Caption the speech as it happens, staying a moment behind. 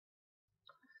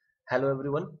Hello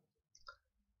everyone.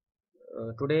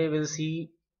 Today we'll see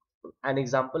an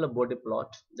example of Bode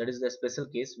plot. That is the special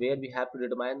case where we have to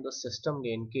determine the system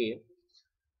gain K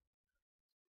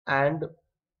and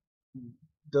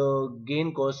the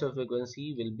gain coefficient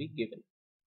frequency will be given.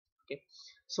 Okay.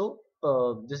 So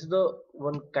this is the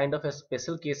one kind of a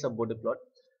special case of Bode plot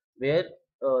where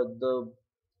the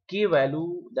K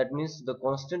value, that means the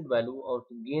constant value or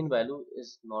the gain value,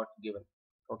 is not given.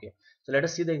 Okay. So let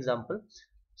us see the example.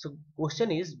 So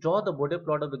question is, draw the Bode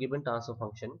plot of the given transfer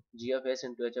function g of s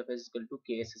into h of s is equal to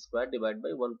ks square divided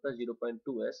by 1 plus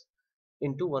 0.2s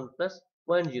into 1 plus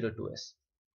 0.02s,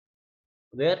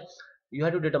 where you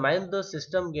have to determine the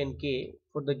system gain k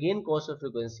for the gain cost of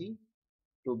frequency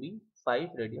to be 5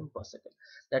 radian per second.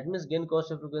 That means gain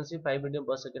cost of frequency 5 radian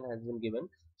per second has been given.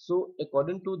 So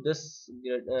according to this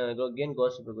gain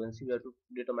cost of frequency, we have to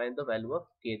determine the value of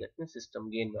k, that means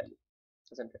system gain value,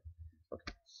 isn't it?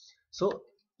 Okay. So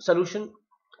solution.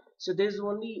 So there is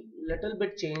only little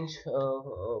bit change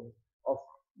of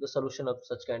the solution of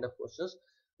such kind of questions,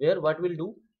 where what we'll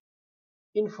do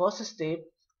in first step,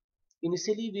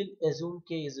 initially we'll assume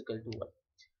k is equal to 1.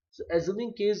 So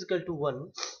assuming k is equal to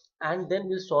 1, and then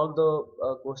we'll solve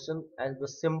the question as the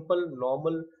simple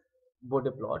normal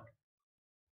Bode plot,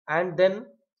 and then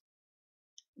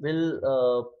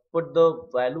we'll put the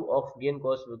value of gain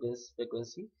cost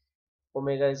frequency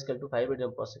omega is equal to 5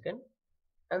 radian per second,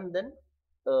 and then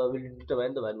we'll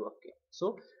determine the value of k.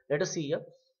 So let us see here,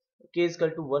 k is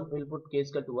equal to 1, we'll put k is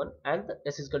equal to 1 and the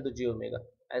s is equal to j omega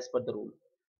as per the rule.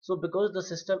 So because the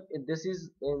system, this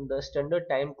is in the standard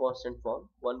time constant form,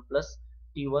 1 plus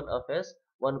t1 of s,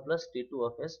 1 plus t2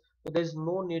 of s, so there is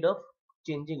no need of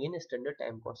changing in standard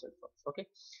time constant form. Okay,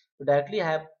 so directly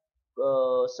I have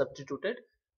substituted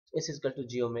s is equal to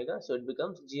j omega, so it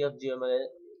becomes g of j omega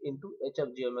into h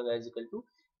of j omega is equal to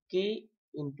k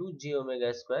into j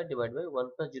omega square divided by 1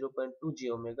 plus 0.2 j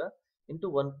omega into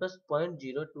 1 plus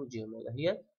 0.02 j omega.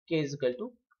 Here k is equal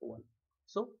to 1,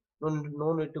 so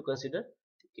no need to consider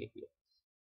k here.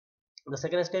 The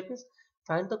second step is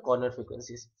find the corner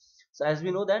frequencies. So as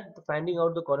we know that finding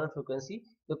out the corner frequency,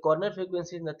 the corner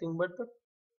frequency is nothing but the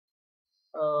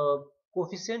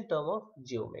coefficient term of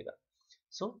j omega.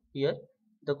 So here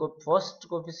the first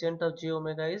coefficient of j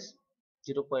omega is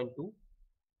 0.2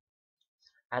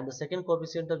 and the second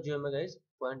coefficient of j omega is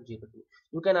 0.02.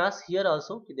 You can ask here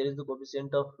also, there is the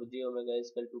coefficient of j omega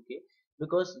is equal to k,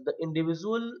 because the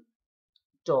individual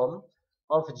term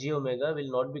of j omega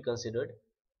will not be considered.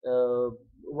 uh,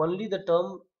 Only the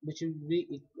term which will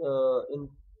be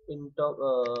in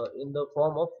the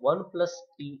form of 1 plus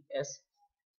ts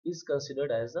is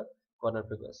considered as a corner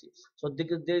frequency. So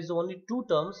there is only two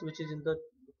terms which is in the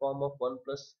form of 1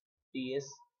 plus ts,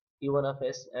 t1 of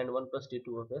s and 1 plus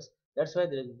t2 of s. That's why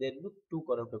there will be two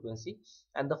corner frequency,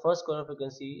 and the first corner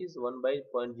frequency is 1 by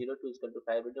 0.02 is equal to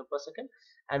 5 radian per second,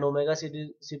 and omega c2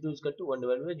 is equal to 1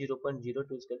 divided by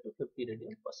 0.02 is equal to 50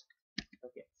 radian per second.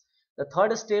 Okay. The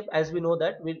third step, as we know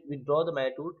that we draw the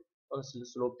magnitude on a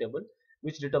slope table,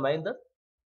 which determine the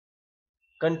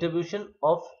contribution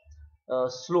of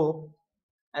slope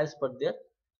as per their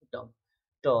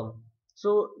term.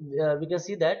 So we can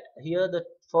see that here the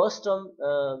first term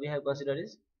we have considered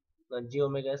is j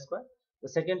omega square. The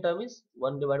second term is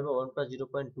 1 divided by 1 plus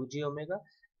 0.2 j omega,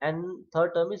 and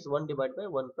third term is 1 divided by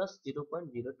 1 plus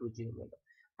 0.02 j omega.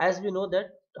 As we know that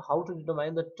how to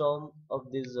determine the term of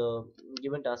these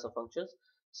given transfer functions,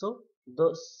 so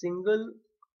the single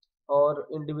or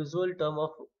individual term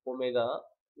of omega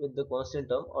with the constant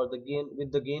term, or the gain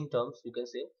with the gain terms, you can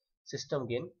say system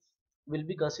gain, will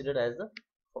be considered as the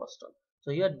first term.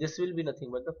 So here this will be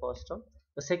nothing but the first term.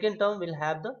 The second term will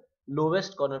have the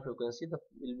lowest corner frequency,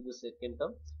 will be the second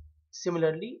term.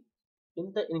 Similarly,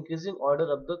 in the increasing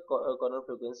order of the corner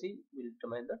frequency will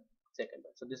determine the second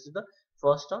term. So this is the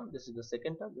first term, this is the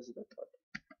second term, this is the third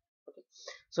term. Okay.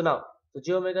 So now the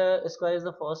j omega square is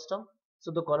the first term.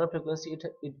 So the corner frequency,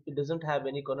 it doesn't have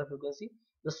any corner frequency.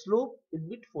 The slope will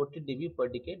be 40 dB per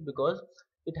decade, because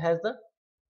it has the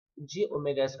j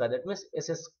omega square, that means s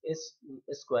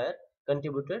square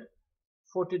contributed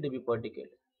 40 dB per decade.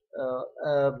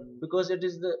 Because it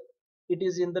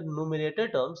is in the numerator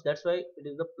terms, that's why it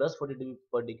is the plus 40 dB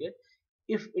per decade.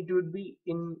 If it would be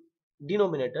in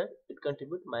denominator, it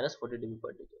contribute minus 40 dB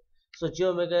per decade. So j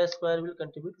omega square will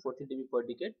contribute 40 dB per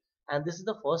decade, and this is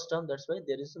the first term, that's why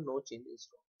there is no change in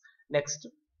slope. Next,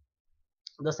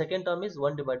 the second term is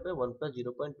 1 divided by 1 plus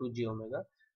 0.2 j omega.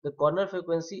 The corner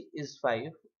frequency is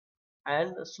 5,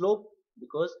 and slope,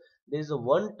 because there is a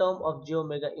one term of j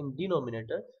omega in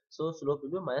denominator, so slope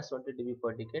will be minus 20 dB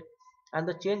per decade, and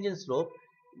the change in slope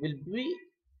will be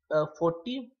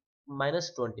 40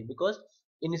 minus 20, because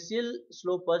initial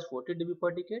slope was 40 dB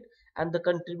per decade and the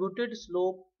contributed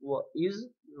slope is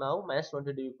now minus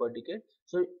 20 dB per decade.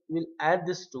 So we'll add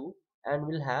this two and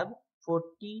we'll have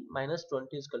 40 minus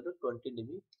 20 is equal to 20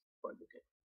 dB per decade.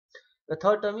 The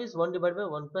third term is 1 divided by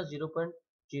 1 plus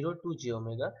 0.02 j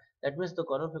omega. That means the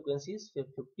corner frequency is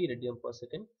 50 radian per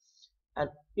second, and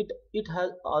it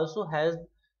has also has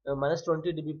minus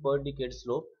 20 dB per decade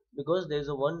slope, because there is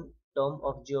a one term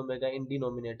of j omega in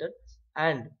denominator,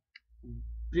 and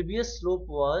previous slope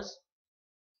was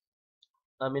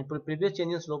previous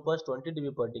change in slope was 20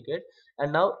 dB per decade,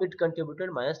 and now it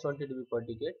contributed minus 20 dB per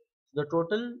decade. The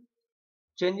total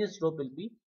change in slope will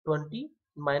be 20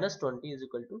 minus 20 is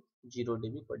equal to 0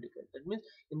 dB per decade. That means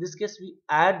in this case we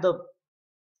add the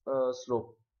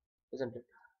slope, isn't it?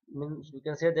 Means we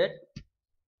can say that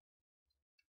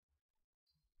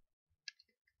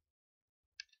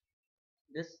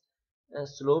this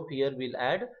slope here will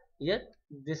add here,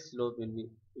 this slope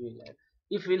will add.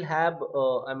 If we'll have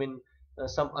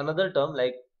some another term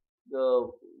like the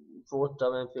fourth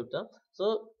term and fifth term,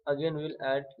 so again we will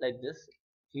add like this.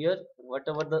 Here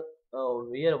whatever the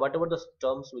here whatever the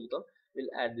terms will come, we'll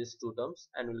add these two terms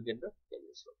and we'll get the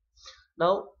slope.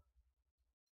 Now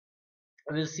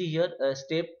we'll see here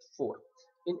step 4.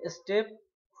 In step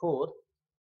 4,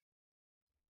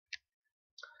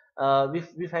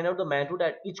 we find out the magnitude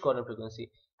at each corner frequency.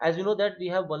 As you know that we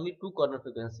have only two corner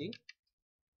frequency,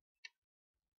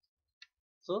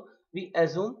 so we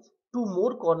assume two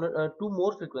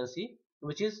more frequency,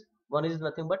 which is one is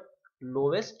nothing but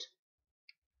lowest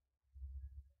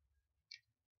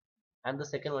and the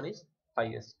second one is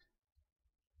highest,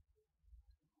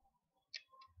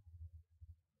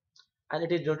 and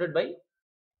it is denoted by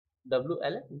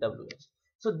WL and WH.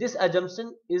 So this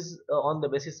assumption is on the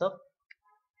basis of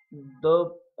the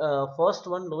first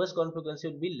one, lowest corner frequency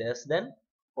will be less than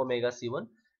omega c1.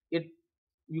 It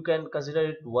You can consider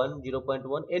it 1,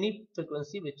 0.1, any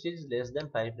frequency which is less than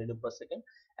 5 radian per second,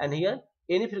 and here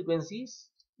any frequencies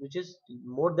which is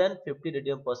more than 50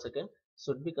 radian per second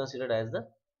should be considered as the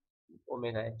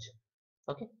omega h.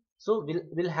 Okay, so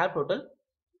we'll have total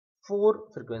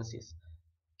 4 frequencies.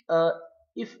 uh,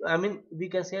 if we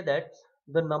can say that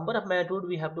the number of magnitude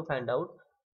we have to find out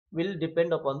will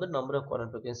depend upon the number of corner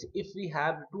frequency. If we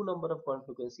have two number of corner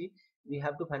frequency, we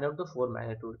have to find out the 4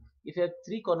 magnitude. If you have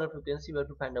 3 corner frequency, we have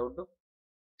to find out the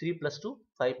 3 plus 2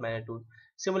 5 magnitude.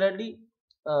 Similarly,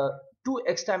 uh, 2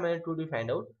 extra magnitude we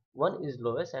find out, one is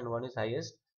lowest and one is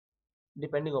highest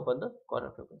depending upon the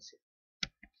corner frequency.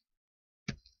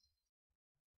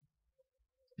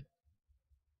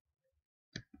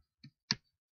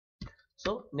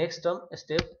 So next term,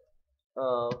 step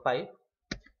 5.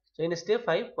 So in step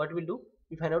 5, what we'll do,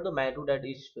 we find out the magnitude at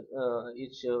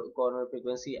each corner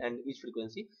frequency and each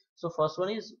frequency. So first one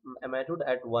is a magnitude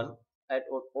at 1 at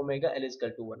omega L is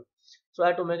equal to 1. So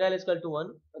at omega L is equal to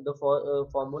 1, the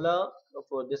formula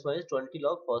for this one is 20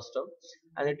 log first term,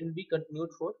 and it will be continued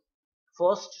for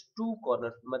first two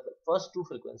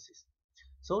frequencies.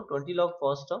 So 20 log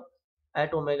first term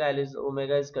at omega is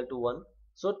equal to 1.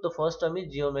 So the first term is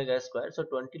j omega square. So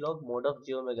 20 log mod of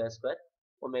j omega square,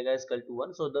 omega is equal to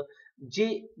 1. So the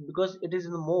j, because it is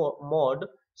in the mod,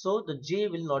 so the j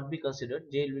will not be considered.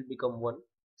 J will become 1.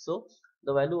 So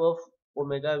the value of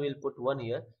omega will put 1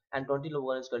 here, and 20 log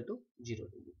 1 is equal to 0.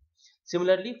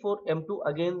 Similarly for M2,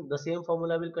 again the same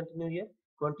formula will continue here.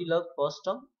 20 log first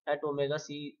term at omega is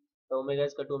equal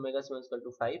to omega c1 is equal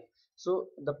to 5. So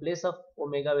the place of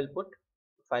omega will put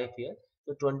 5 here.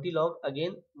 So 20 log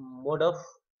again mod of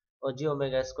j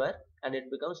omega square, and it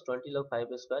becomes 20 log 5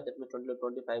 square. That means 20 log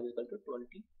 25 is equal to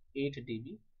 28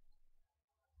 dB.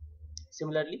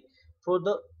 Similarly for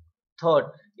the third,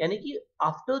 yani ki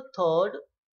after third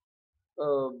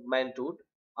magnitude,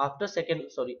 after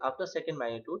second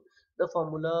magnitude, the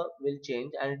formula will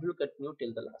change and it will continue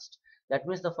till the last. That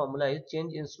means the formula is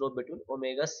change in slope between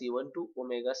omega c1 to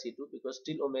omega c2, because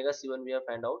still omega c1 we have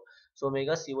found out. So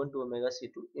omega c1 to omega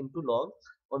c2 into log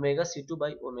omega c2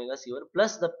 by omega c1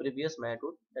 plus the previous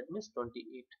magnitude, that means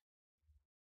 28.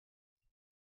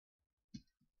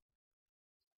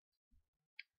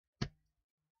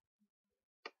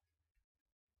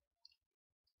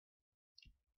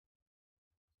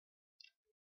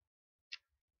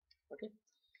 Okay,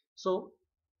 so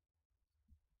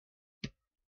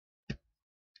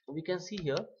we can see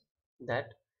here that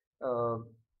uh,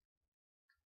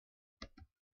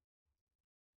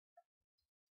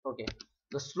 okay,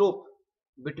 the slope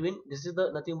between, this is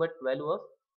the nothing but value of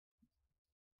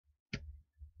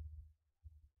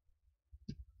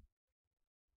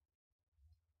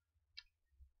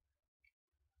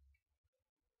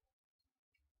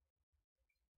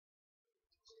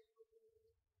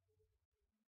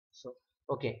So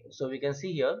okay, so we can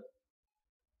see here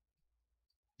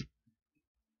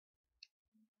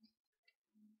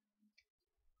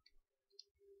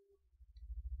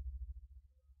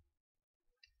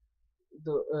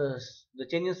the the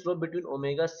change in slope between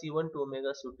omega c1 to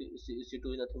omega c2 is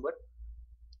nothing but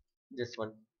this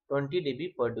one, 20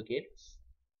 dB per decade,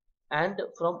 and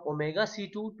from omega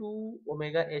c2 to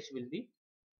omega h will be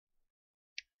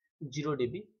 0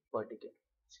 dB per decade.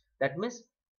 That means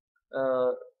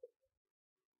uh,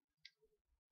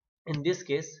 in this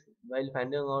case, while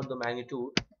finding out the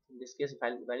magnitude, in this case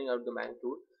finding out the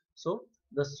magnitude, so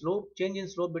the slope change in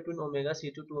slope between omega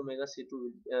c2 to omega c2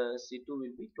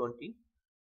 will be 20,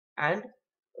 and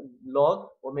log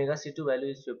omega c2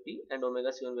 value is 50 and omega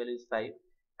c1 value is 5,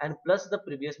 and plus the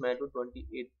previous magnitude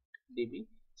 28 dB,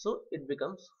 so it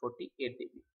becomes 48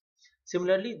 dB.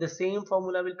 Similarly, the same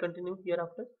formula will continue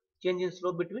hereafter. Change in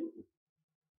slope between,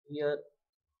 here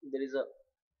there is a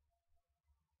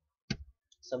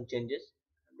some changes.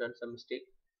 I've done some mistake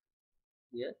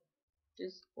here. It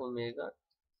is omega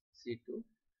c2,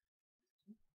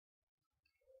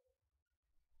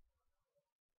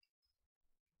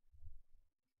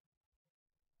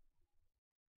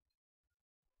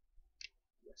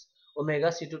 yes, omega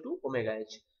c2 to omega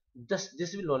h.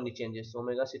 This will only changes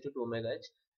omega c2 to omega h,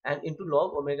 and into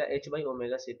log omega h by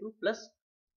omega c2 plus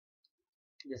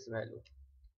this value.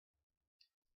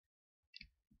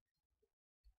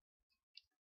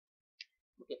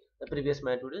 Okay, the previous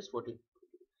magnitude is 14.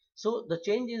 So the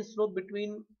change in slope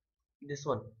between this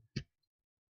one,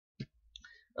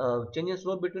 change in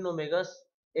slope between omega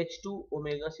h to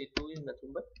omega c2 is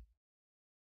nothing but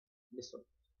this one,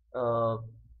 uh,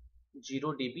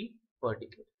 0 dB per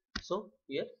decade. So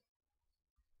here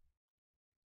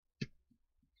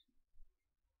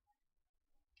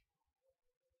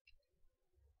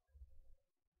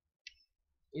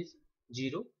is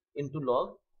 0 into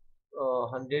log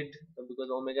 100, because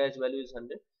omega h value is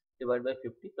 100 divided by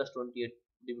 50 plus 28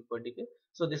 dB per decade.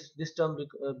 So this term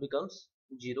becomes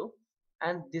 0,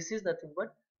 and this is nothing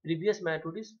but previous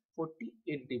magnitude is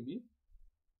 48 dB.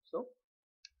 So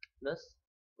plus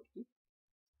 40,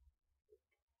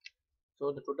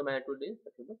 so the total magnitude is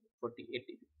nothing but 48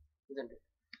 dB, isn't it?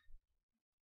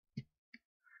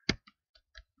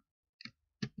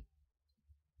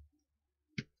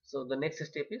 So the next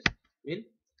step is we'll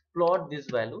plot this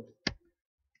value.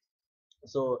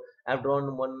 So I've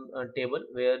drawn one table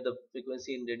where the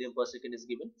frequency in radian per second is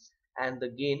given, and the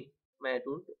gain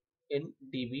magnitude in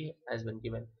dB has been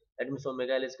given. That means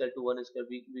omega L is equal to 1 is equal,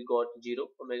 we got 0,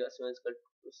 omega c1 is equal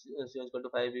to, c1 is equal to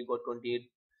 5, we got 28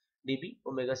 dB,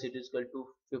 omega c2 is equal to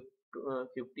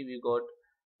 50, we got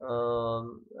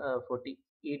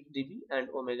 48 dB, and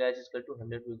omega h is equal to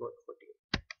 100, we got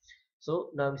 48. So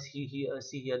now see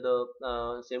here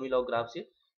the semi-log graph sheet.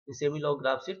 In semi-log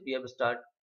graph sheet, we have start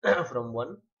from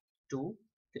 1, 2,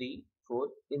 3, 4.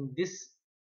 In this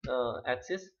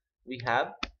axis, we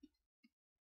have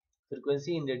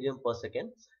frequency in radian per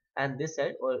second, and this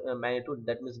side or magnitude,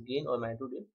 that means gain or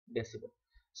magnitude in decibel.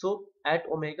 So at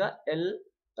omega L,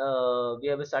 we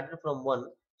have started from 1.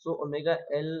 So omega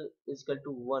L is equal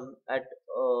to 1. At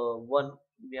 1,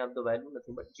 we have the value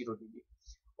nothing but 0 dB.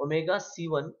 Omega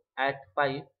C1 at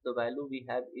 5, the value we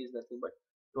have is nothing but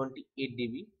 28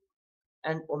 dB,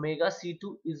 and omega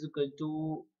c2 is equal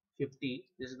to 50.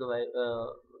 This is the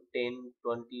 10,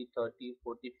 20, 30,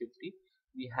 40, 50.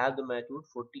 We have the magnitude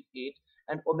 48,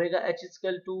 and omega h is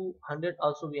equal to 100,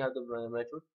 also we have the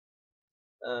magnitude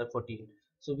 48.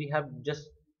 So we have just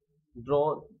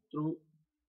draw through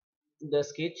the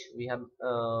sketch, we have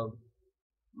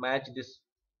matched this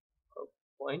uh,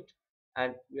 point,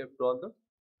 and we have drawn the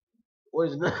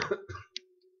original.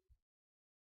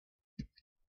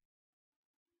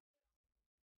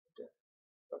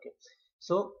 Okay,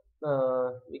 so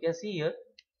we can see here,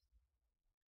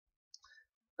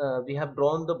 we have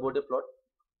drawn the Bode plot,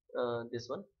 this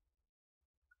one,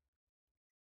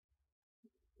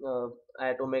 uh,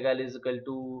 at omega L is equal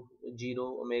to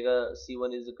 0, omega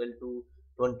c1 is equal to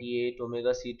 28, omega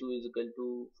c2 is equal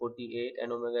to 48,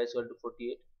 and omega is equal to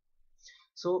 48.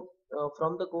 So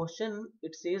from the question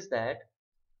it says that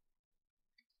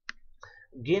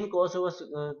gain crossover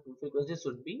frequency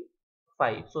should be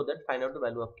 5, so that find out the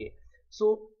value of k.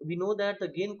 So we know that the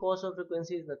gain crossover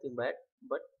frequency is nothing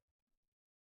but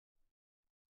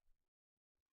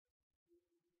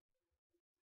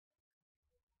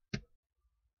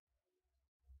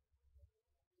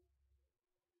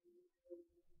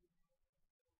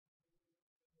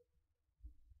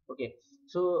okay,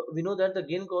 so we know that the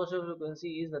gain crossover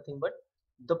frequency is nothing but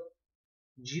the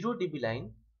 0 dB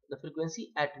line, the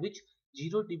frequency at which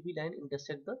 0 dB line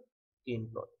intersect the gain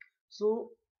plot.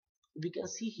 So we can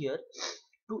see here,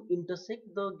 to intersect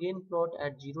the gain plot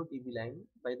at 0 dB line,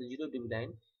 by the 0 dB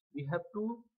line we have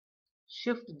to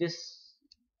shift this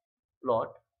plot,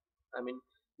 I mean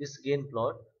this gain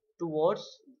plot,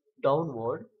 towards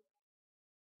downward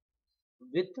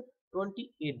with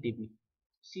 28 dB.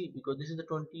 See, because this is the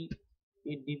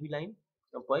 28 dB line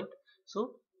point,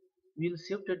 so we'll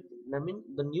shift it. I mean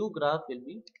the new graph will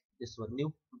be this one,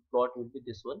 new plot will be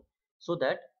this one, so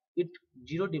that it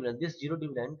 0 dB line, this 0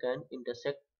 dB line can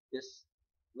intersect this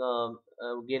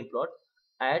gain plot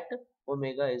at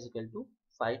omega is equal to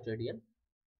 5 radian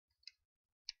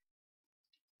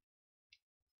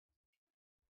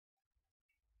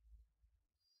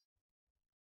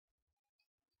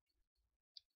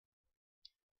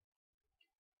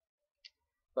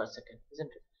per second,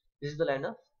 isn't it? This is the line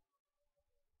of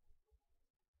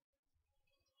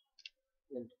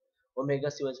omega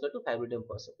c1 is equal to 5 radian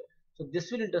per second. So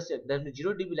this will intersect, that means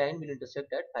 0 dB line will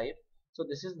intersect at 5. So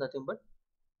this is nothing but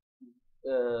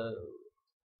uh,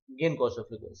 gain cost of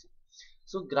frequency.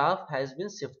 So graph has been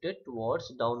shifted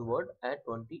towards downward at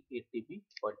 28 dB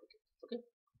per decade. Okay,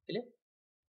 clear?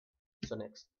 So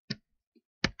next.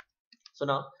 So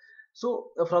now,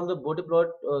 so from the Bode plot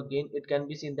gain, it can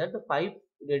be seen that the 5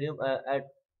 radian at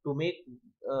to make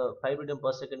 5 radian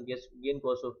per second gain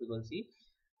cost of frequency,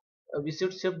 we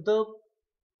should shift the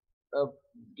uh,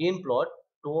 gain plot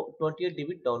to 28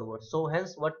 dB downward. So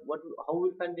hence what how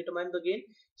we can determine the gain?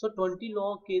 So 20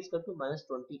 log k is equal to minus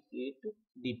 28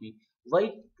 dB.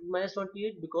 Why minus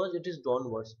 28? Because it is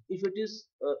downwards. If it is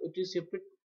shifted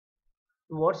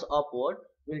towards upward,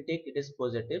 we'll take it as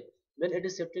positive. When it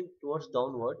is shifting towards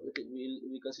downward,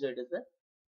 we consider it as a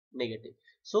negative.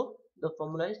 So the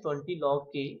formula is 20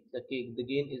 log k. The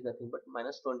gain is nothing but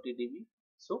minus 20 dB.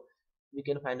 So we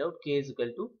can find out k is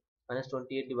equal to minus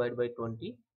 28 divided by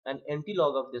 20, and nt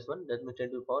log of this one, that means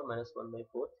 10 to the power minus 1 by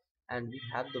 4, and we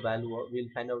have the value of, we'll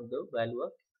find out the value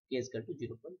of k is equal to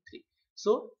 0.3.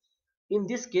 So in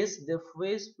this case the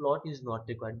phase plot is not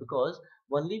required, because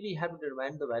only we have to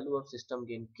determine the value of system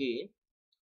gain k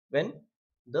when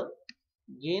the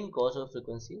gain cos of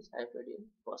frequency is 5 radian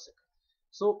per second.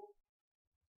 So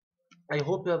I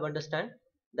hope you have understand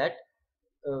that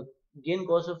uh, gain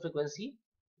cos of frequency,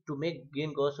 to make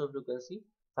gain cos of frequency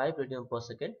 5 radian per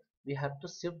second, we have to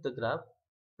shift the graph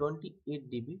 28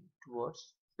 dB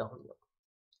towards downward,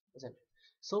 isn't it?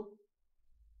 So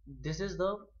this is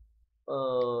the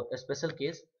a special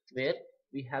case where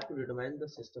we have to determine the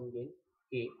system gain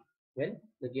A when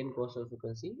the gain cos of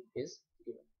frequency is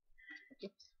given.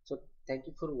 Okay, so thank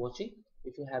you for watching.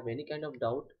 If you have any kind of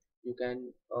doubt, you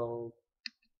can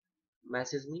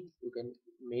message me, you can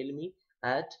mail me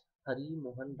at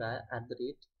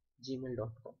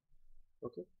harimohanrai@gmail.com.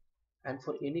 Okay, and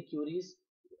for any queries,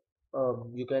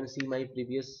 you can see my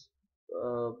previous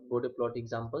Bode plot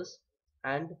examples.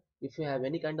 And if you have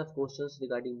any kind of questions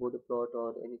regarding Bode plot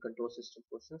or any control system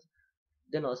questions,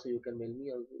 then also you can mail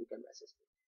me or you can message me.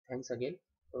 Thanks again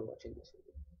for watching this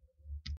video.